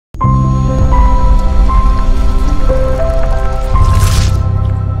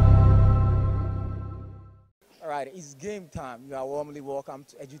right, it's game time. You are warmly welcome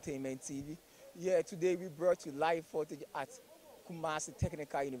to Edutainment TV. Yeah, today we brought you live footage at Kumasi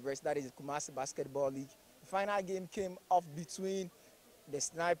Technical University, that is the Kumasi Basketball League. The final game came off between the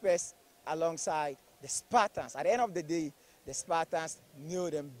Snipers alongside the Spartans. At the end of the day, the Spartans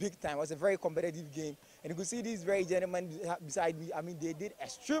knew them big time. It was a very competitive game. And you can see these very gentlemen beside me. I mean, they did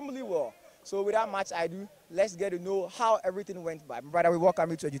extremely well. So without much ado, let's get to know how everything went by. My brother, we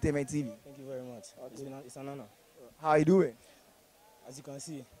welcome you to Edutainment TV. Thank you very much. Okay. It's an honor. How are you doing? As you can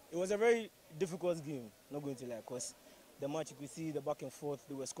see, it was a very difficult game. Not going to lie, because the match, you could see the back and forth.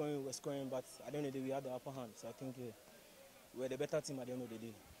 They were scoring, but at the end of the day, we had the upper hand. So I think we were the better team at the end of the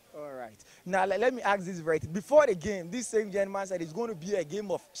day. All right. Now, let me ask this right. Before the game, this same gentleman said it's going to be a game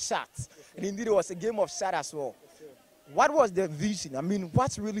of shots. Yes, and indeed, it was a game of shots as well. Yes, what was the vision? I mean,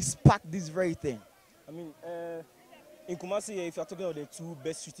 what really sparked this very thing? I mean, in Kumasi, if you're talking about the two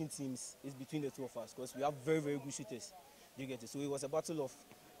best shooting teams, it's between the two of us because we have very, very good shooters. You get it? So it was a battle of,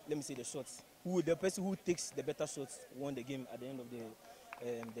 let me say, the shots. The person who takes the better shots won the game at the end of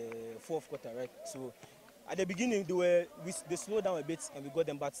the fourth quarter, right? So at the beginning, they slowed down a bit and we got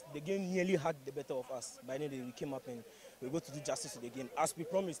them, but the game nearly had the better of us. By the end, we came up and we were going to do justice to the game. As we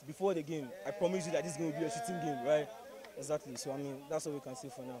promised before the game, I promised you that this game will be a shooting game, right? Exactly. So, I mean, that's all we can say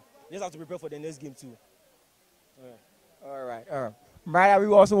for now. We just have to prepare for the next game, too. All right. Brother,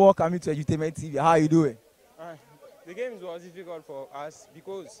 we also welcome you to Edutainment TV. How are you doing? The game was difficult for us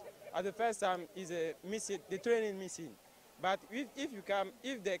because at the first time the training missing. But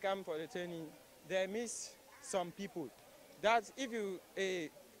if they come for the training, they miss some people. That if you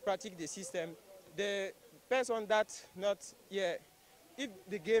practice the system, the person that not here, if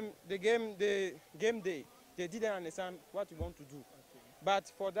the game day, they didn't understand what you want to do. Okay.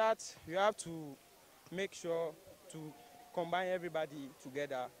 But for that, you have to make sure to combine everybody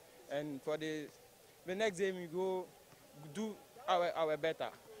together. And for the next game, we go do our better.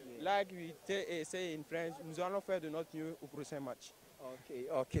 Yeah. Like we say in French, nous allons faire de notre mieux au prochain match.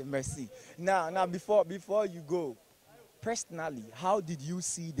 Okay, merci. Now, before you go, personally, how did you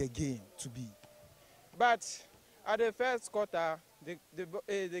see the game to be? But at the first quarter,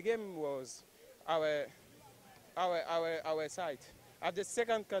 the game was our side. At the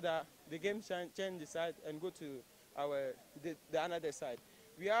second quarter, the game changed the side and go to the another side.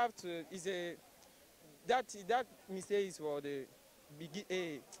 We have to that mistake is for the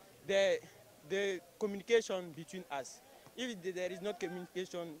communication between us. If there is not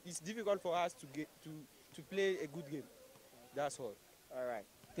communication, it's difficult for us to play a good game. That's all. All right.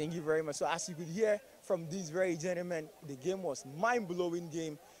 Thank you very much. So as you could hear from these very gentlemen, the game was mind-blowing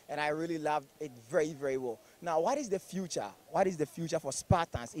game, and I really loved it very, very well. Now, what is the future? What is the future for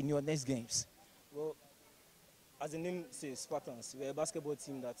Spartans in your next games? Well, as the name says, Spartans, we're a basketball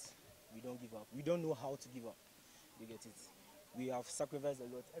team that we don't give up. We don't know how to give up. You get it? We have sacrificed a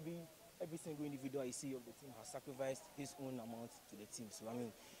lot. Every single individual you see of the team has sacrificed his own amount to the team. So, I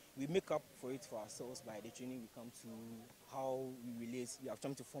mean, we make up for it for ourselves by the training we come to, how we relate. We are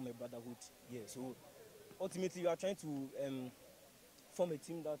trying to form a brotherhood. Yeah, so ultimately we are trying to form a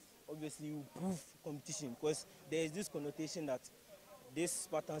team that obviously will prove competition, because there is this connotation that this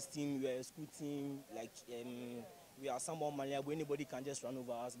Spartans team, we are a school team, like we are someone malleable, anybody can just run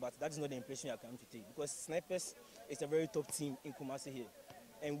over us, but that is not the impression you are coming to take, because Snipers is a very top team in Kumasi here.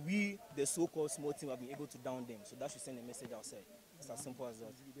 And we, the so-called small team, have been able to down them. So that should send a message outside. It's as simple as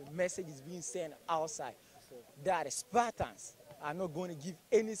that. The message is being sent outside that the Spartans are not going to give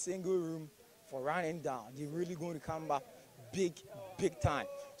any single room for running down. They're really going to come back big time.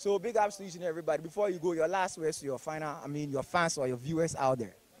 So big ups to each and everybody. Before you go, your last words to your your fans or your viewers out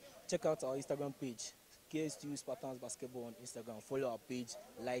there. Check out our Instagram page, KS2 Spartans Basketball on Instagram. Follow our page,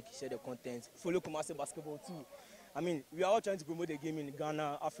 like, share the content. Follow Kumasi Basketball too. I mean, we are all trying to promote the game in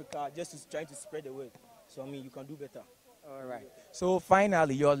Ghana, Africa, just trying to spread the word. So, I mean, you can do better. All right. So,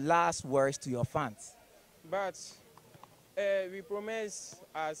 finally, your last words to your fans. But we promise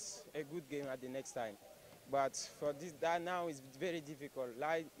us a good game at the next time. But for that now is very difficult.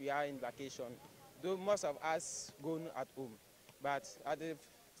 Like we are in vacation, though most of us go at home. But at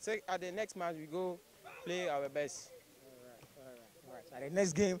the next match, we go play our best. All right. At the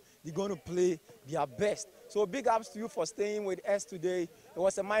next game, they're going to play their best. So big ups to you for staying with us today. It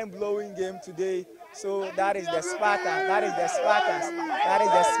was a mind-blowing game today. So that is the Spartans. That is the Spartans. That is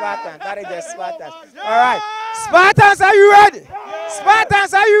the Spartans. That is the Spartans. All right. Spartans, are you ready?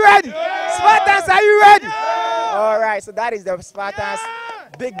 Spartans, are you ready? Spartans, are you ready? All right. So that is the Spartans.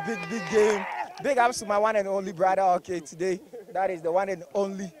 Big game. Big ups to my one and only brother. Okay, today. That is the one and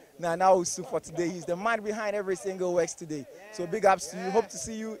only Nana Usu for today. He's the man behind every single works today. So big ups to you. Hope to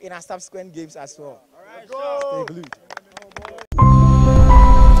see you in our subsequent games as well. Stay glued.